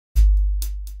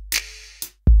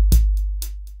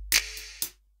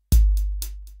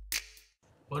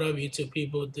What up, YouTube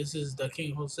people? This is the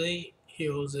King Jose.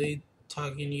 Here, Jose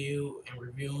talking to you and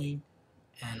reviewing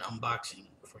and unboxing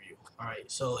for you. Alright,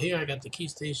 so here I got the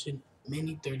Keystation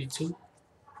Mini 32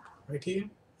 right here,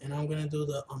 and I'm gonna do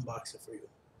the unboxing for you.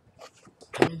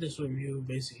 I made this review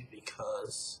basically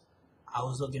because I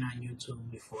was looking at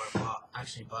YouTube before I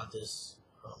actually bought this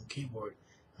keyboard,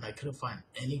 and I couldn't find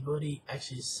anybody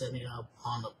actually setting up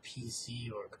on a PC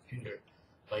or a computer.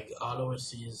 Like all I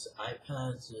see is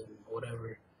iPads and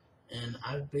whatever, and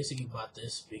I basically bought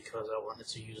this because I wanted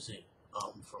to use it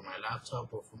for my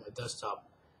laptop or for my desktop,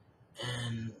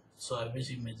 and so I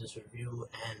basically made this review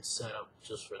and set up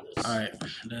just for this. Alright,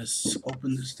 let's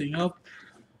open this thing up.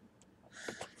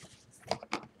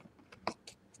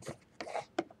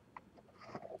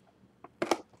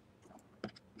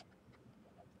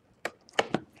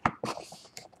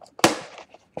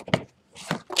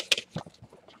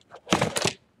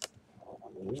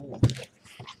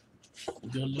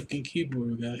 Good looking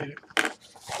keyboard we got here.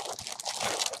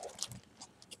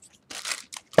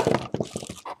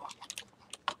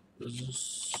 This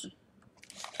is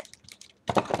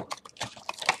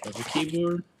the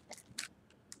keyboard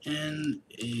and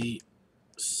a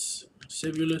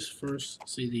Sibulus first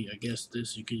CD. I guess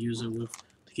this you could use it with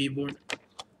the keyboard.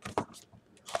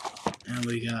 And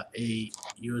we got a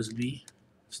USB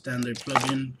standard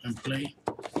plug-in and play.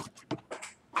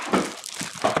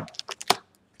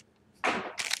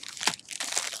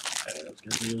 Alright, let's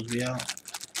get the USB out.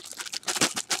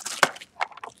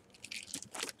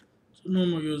 So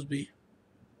normal USB.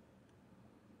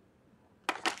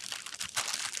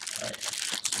 Alright,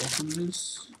 let's open this.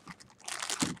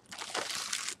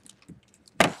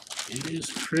 It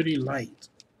is pretty light,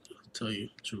 to tell you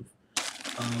the truth.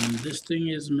 This thing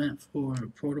is meant for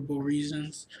portable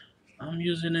reasons. I'm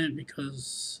using it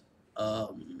because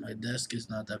my desk is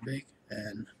not that big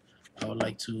and I would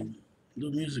like to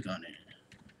do music on it.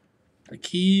 The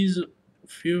keys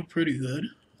feel pretty good.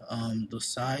 The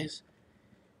size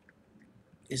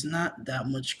is not that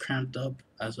much cramped up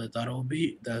as I thought it would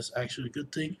be. That's actually a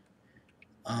good thing.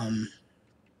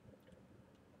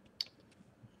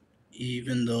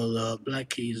 Even though the black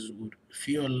keys would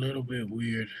feel a little bit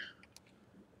weird.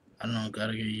 I don't know,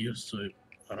 gotta get used to it.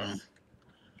 I don't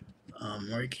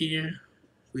know. Right here,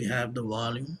 we have the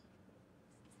volume.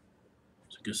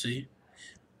 As you can see,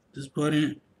 this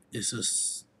button is a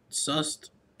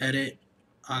SUST, edit,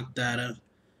 OCK data,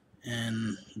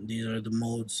 and these are the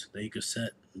modes that you can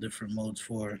set different modes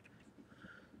for.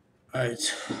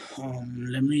 Alright,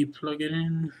 let me plug it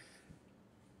in.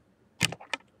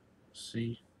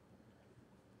 See,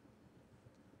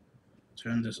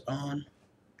 turn this on.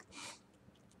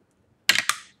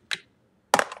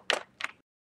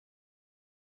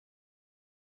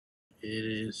 It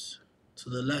is to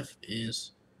the left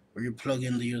is where you plug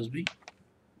in the USB.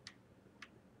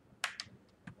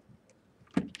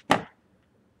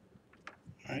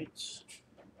 Alright,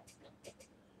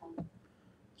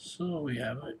 so we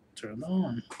have it turned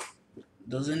on.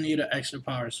 Doesn't need an extra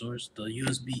power source. The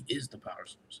USB is the power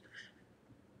source.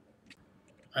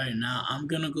 Alright, now I'm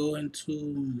gonna go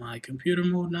into my computer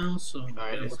mode now, so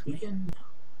bear with me.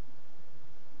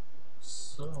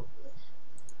 So,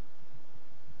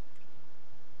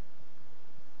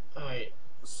 alright,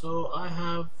 so I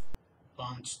have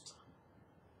launched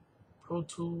Pro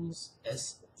Tools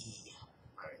SE.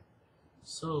 Alright,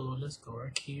 so let's go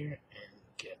right here and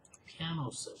get a piano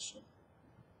session.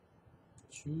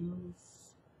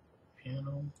 Choose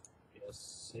piano,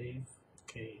 yes, save,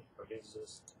 okay, or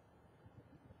exist.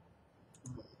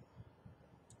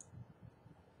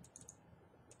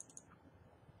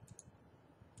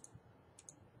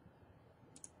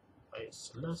 Alright,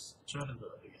 so let's try to do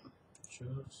it again.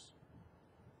 Choose,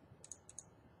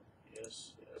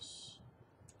 yes, yes.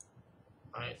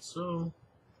 Alright, so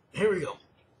here we go.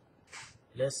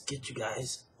 Let's get you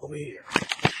guys over here.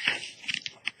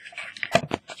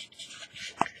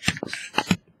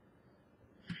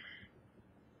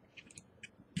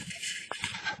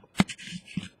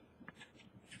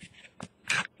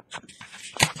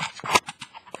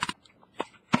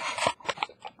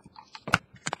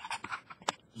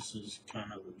 This is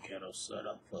kind of a ghetto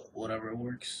setup, but whatever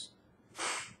works.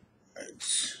 Alright,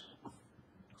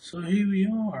 so here we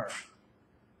are.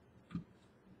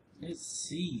 Let's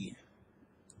see.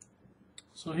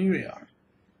 So here we are.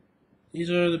 These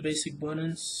are the basic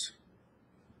buttons.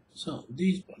 So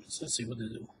these buttons, let's see what they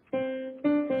do.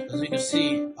 As you can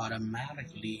see,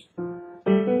 automatically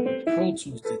Pro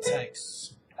Tools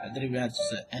detects. I didn't even have to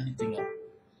set anything up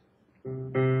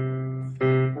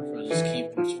for this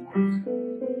keyboard to work.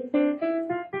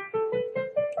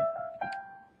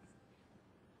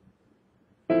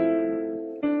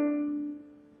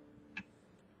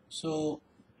 So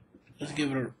let's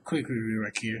give it a quick review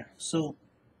right here. So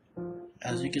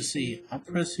as you can see, I'm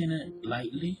pressing it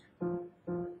lightly,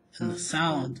 and the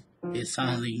sound is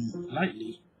sounding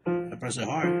lightly. If I press it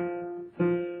hard,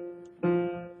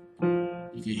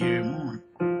 you can hear it more.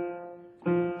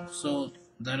 So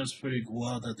that is pretty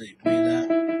well that they made that.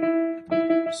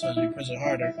 So as you press it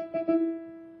harder,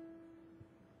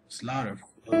 it's louder,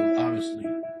 obviously.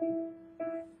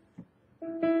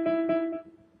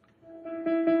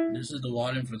 This is the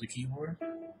volume for the keyboard.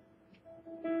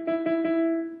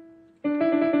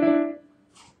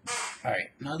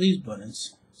 Alright, now these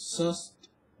buttons. Sus,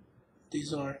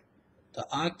 these are the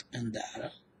oct and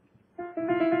data.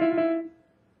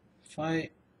 If I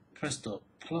press the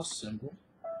plus symbol,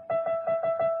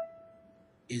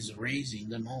 is raising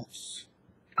the notes.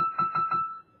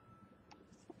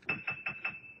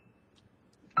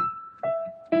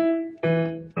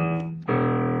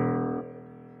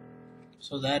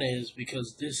 So that is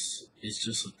because this is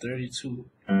just a 32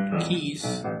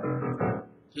 keys.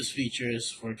 This feature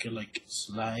is where you can like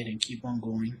slide and keep on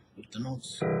going with the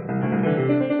notes.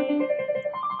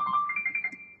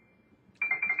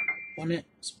 When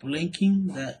it's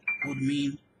blinking, that would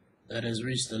mean that has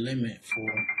reached the limit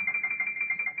for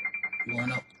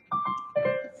going up.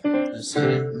 Let's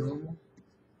set it normal.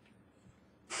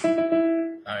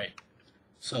 Alright,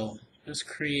 so let's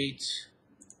create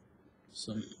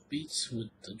some beats with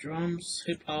the drums,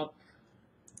 hip hop,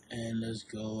 and let's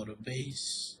go to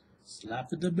bass.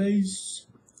 Slap at the bass.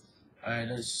 Alright,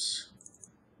 let's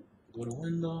go to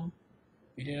window,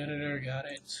 media editor, got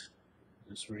it.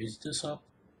 Let's raise this up.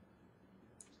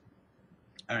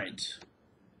 Alright,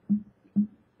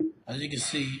 as you can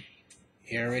see,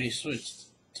 he already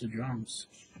switched to drums.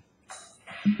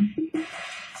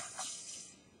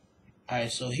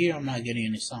 Alright, so here I'm not getting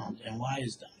any sound. And why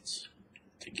is that?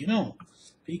 I think you know.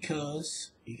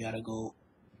 Because you gotta go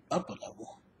up a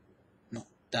level. No,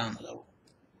 down a level.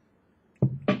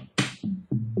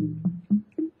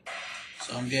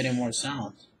 So I'm getting more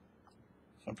sound.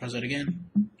 If I press it again,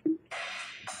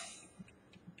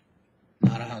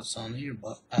 now I don't have sound here,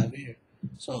 but I have here.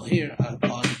 So here I have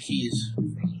all the keys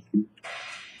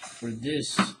for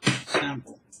this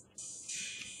sample.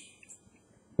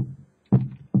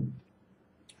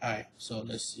 Alright, so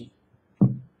let's see.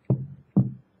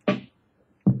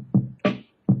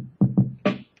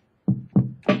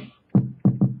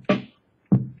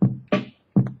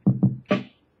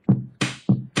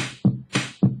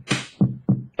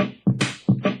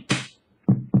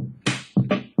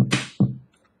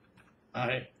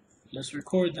 Alright, let's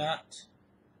record that.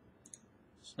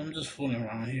 So I'm just fooling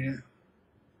around here.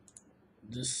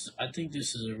 I think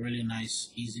this is a really nice,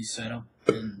 easy setup,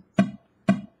 and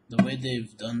the way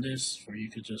they've done this, where you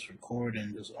could just record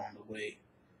and just on the way,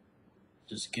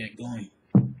 just get going.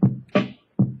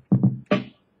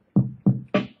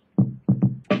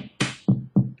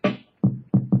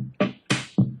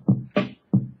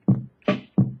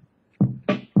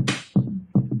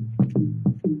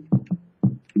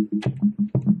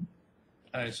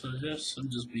 Alright, so I'm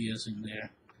just BSing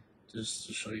there, just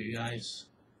to show you guys.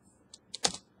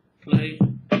 Play.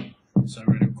 It's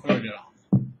already recorded on.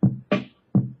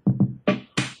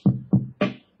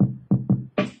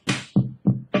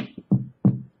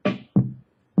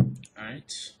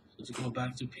 Alright, let's go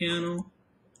back to piano.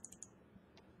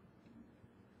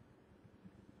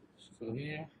 Let's go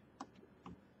here.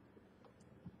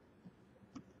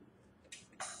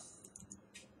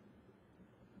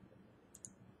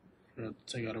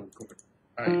 Take out a record.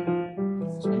 Alright,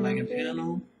 so I'm back in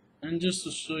piano. And just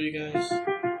to show you guys,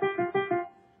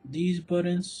 these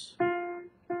buttons, I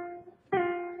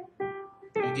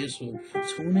guess we'll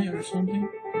tune it or something.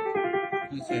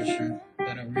 I'm not quite sure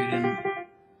that I'm reading.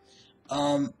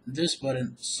 This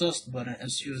button, SUST button,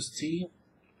 SUST,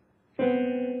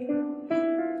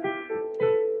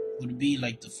 would be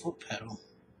like the foot pedal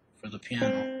for the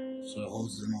piano, so it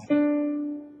holds the note.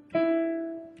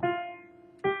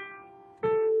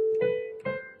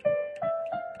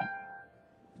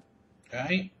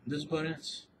 Alright, this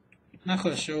button's not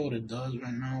quite sure what it does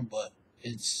right now, but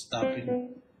it's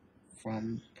stopping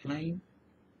from playing,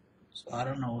 so I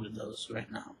don't know what it does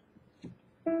right now.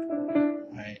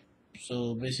 Alright,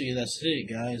 so basically that's it,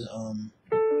 guys. I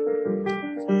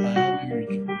hope you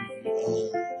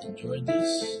enjoyed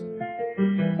this.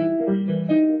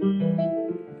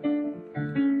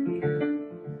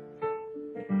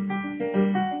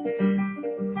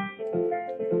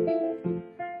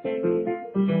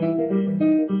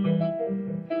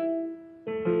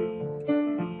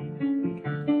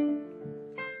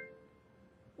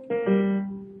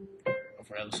 I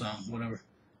forgot the song, whatever.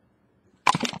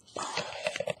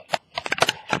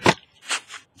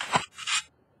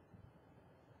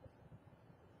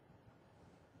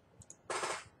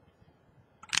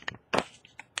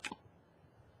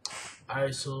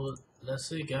 Alright, so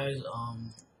that's it, guys.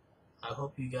 I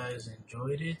hope you guys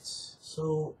enjoyed it.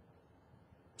 So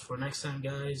for next time,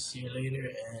 guys, see you later,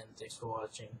 and thanks for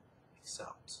watching. Peace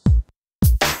out.